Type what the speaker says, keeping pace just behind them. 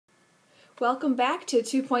Welcome back to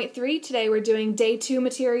 2.3. Today we're doing day 2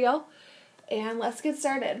 material, and let's get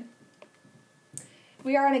started.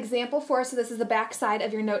 We are on example 4, so this is the back side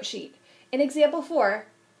of your note sheet. In example 4,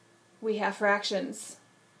 we have fractions.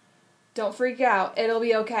 Don't freak out, it'll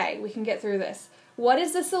be okay, we can get through this. What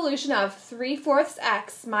is the solution of 3/4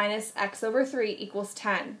 x minus x over 3 equals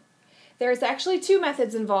 10? There's actually two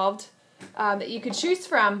methods involved that you could choose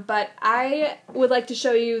from, but I would like to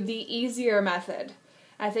show you the easier method.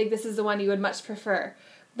 I think this is the one you would much prefer.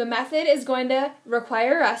 The method is going to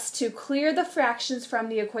require us to clear the fractions from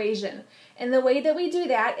the equation. And the way that we do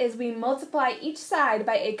that is we multiply each side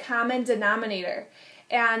by a common denominator.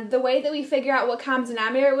 And the way that we figure out what common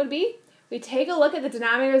denominator it would be, we take a look at the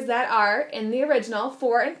denominators that are in the original,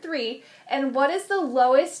 4 and 3, and what is the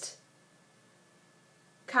lowest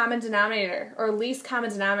common denominator, or least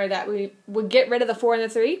common denominator that we would get rid of the 4 and the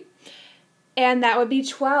 3? And that would be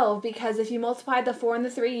 12, because if you multiply the 4 and the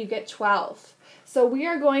 3, you get 12. So we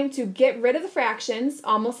are going to get rid of the fractions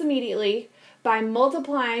almost immediately by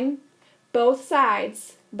multiplying both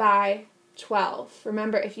sides by 12.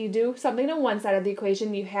 Remember, if you do something to one side of the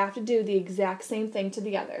equation, you have to do the exact same thing to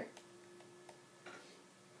the other.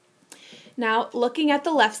 Now, looking at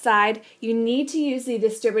the left side, you need to use the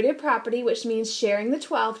distributive property, which means sharing the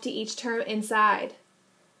 12 to each term inside.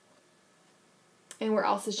 And we're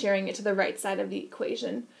also sharing it to the right side of the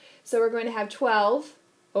equation. So we're going to have 12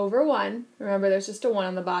 over 1, remember there's just a 1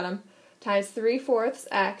 on the bottom, times 3/4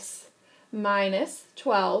 x minus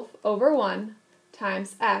 12 over 1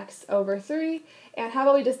 times x over 3. And how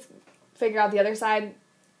about we just figure out the other side?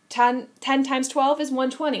 10 times 12 is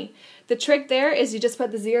 120. The trick there is you just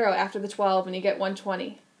put the 0 after the 12 and you get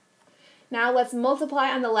 120. Now let's multiply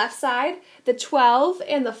on the left side. The 12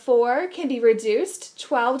 and the 4 can be reduced.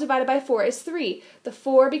 12 divided by 4 is 3. The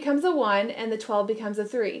 4 becomes a 1 and the 12 becomes a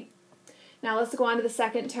 3. Now let's go on to the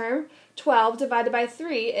second term. 12 divided by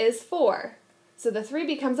 3 is 4. So the 3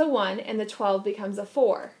 becomes a 1 and the 12 becomes a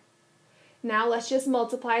 4. Now let's just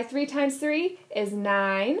multiply. 3 times 3 is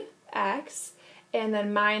 9x, and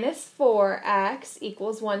then minus 4x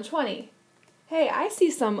equals 120. Hey, I see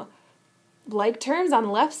some like terms on the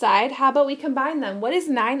left side. How about we combine them? What is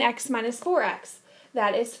 9x minus 4x?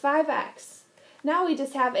 That is 5x. Now we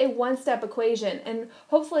just have a one-step equation, and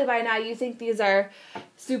hopefully by now you think these are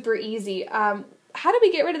super easy. How do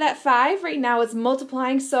we get rid of that 5? Right now it's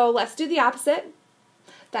multiplying, so let's do the opposite.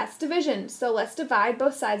 That's division, so let's divide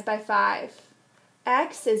both sides by 5.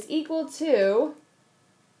 X is equal to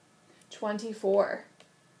 24,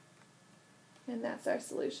 and that's our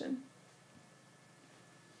solution.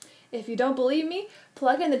 If you don't believe me,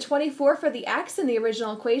 plug in the 24 for the x in the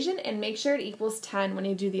original equation and make sure it equals 10 when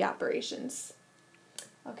you do the operations.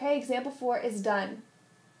 Okay, example 4 is done.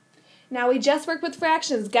 Now we just worked with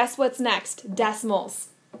fractions. Guess what's next?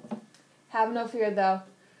 Decimals. Have no fear though.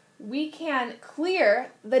 We can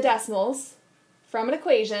clear the decimals from an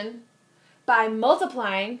equation by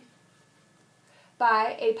multiplying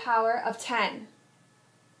by a power of 10.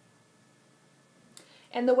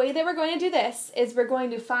 And the way that we're going to do this is we're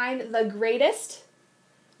going to find the greatest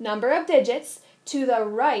number of digits to the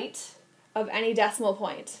right of any decimal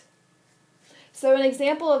point. So an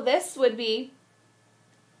example of this would be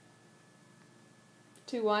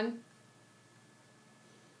 2.1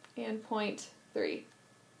 and 0.3.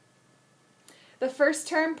 The first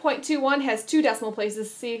term, 0.21, has 2 decimal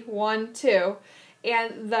places, see, 1, 2,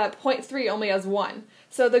 and the 0.3 only has 1.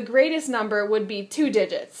 So the greatest number would be 2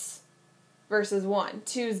 digits. Versus 1.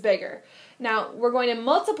 2 is bigger. Now we're going to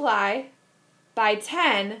multiply by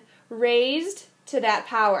 10 raised to that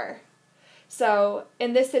power. So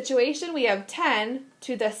in this situation we have 10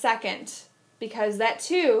 to the second, because that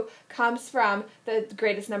 2 comes from the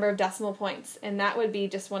greatest number of decimal points, and that would be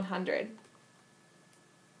just 100.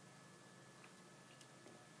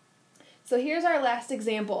 So here's our last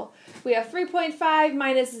example. We have 3.5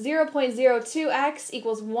 minus 0.02x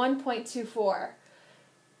equals 1.24.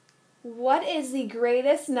 What is the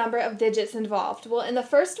greatest number of digits involved? Well, in the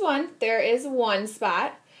first one, there is 1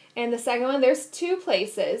 spot. In the second one, there's 2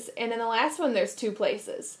 places. And in the last one, there's 2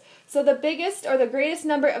 places. So the biggest or the greatest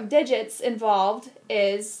number of digits involved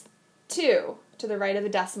is 2 to the right of the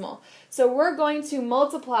decimal. So we're going to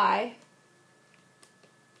multiply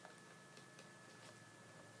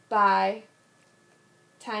by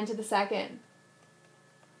 10 to the second,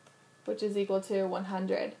 which is equal to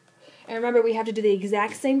 100. And remember, we have to do the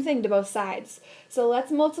exact same thing to both sides. So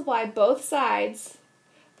let's multiply both sides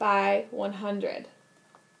by 100.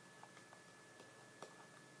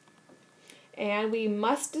 And we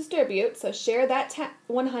must distribute, so share that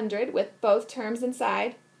 100 with both terms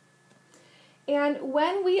inside. And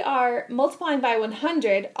when we are multiplying by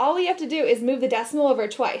 100, all we have to do is move the decimal over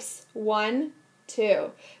twice. 1,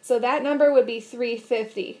 2. So that number would be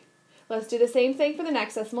 350. Let's do the same thing for the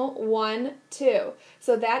next decimal. 1, 2.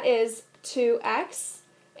 So that is 2x,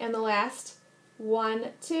 and the last 1,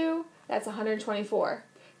 2, that's 124.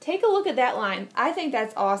 Take a look at that line. I think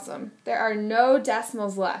that's awesome. There are no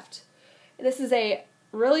decimals left. This is a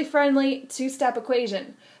really friendly two-step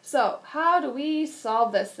equation. So how do we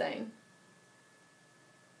solve this thing?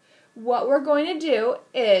 What we're going to do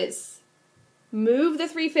is move the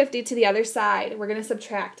 350 to the other side. We're going to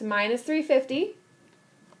subtract minus 350,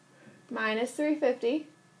 minus 350.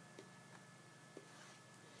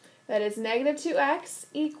 That is negative 2x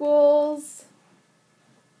equals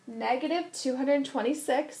negative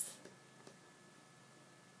 226.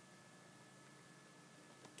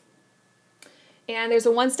 And there's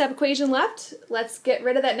a one-step equation left. Let's get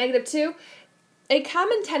rid of that negative 2. A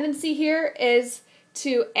common tendency here is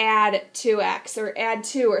to add 2x or add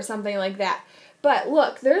 2 or something like that. But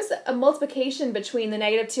look, there's a multiplication between the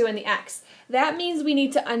negative 2 and the x. That means we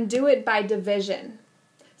need to undo it by division.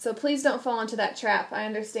 So please don't fall into that trap. I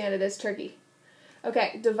understand it is tricky.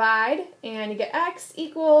 Okay, divide, and you get x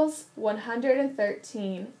equals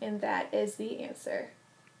 113, and that is the answer.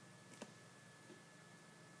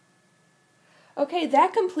 Okay,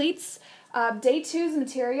 that completes day 2's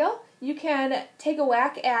material. You can take a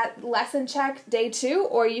whack at lesson check day 2,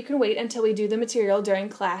 or you can wait until we do the material during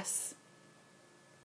class.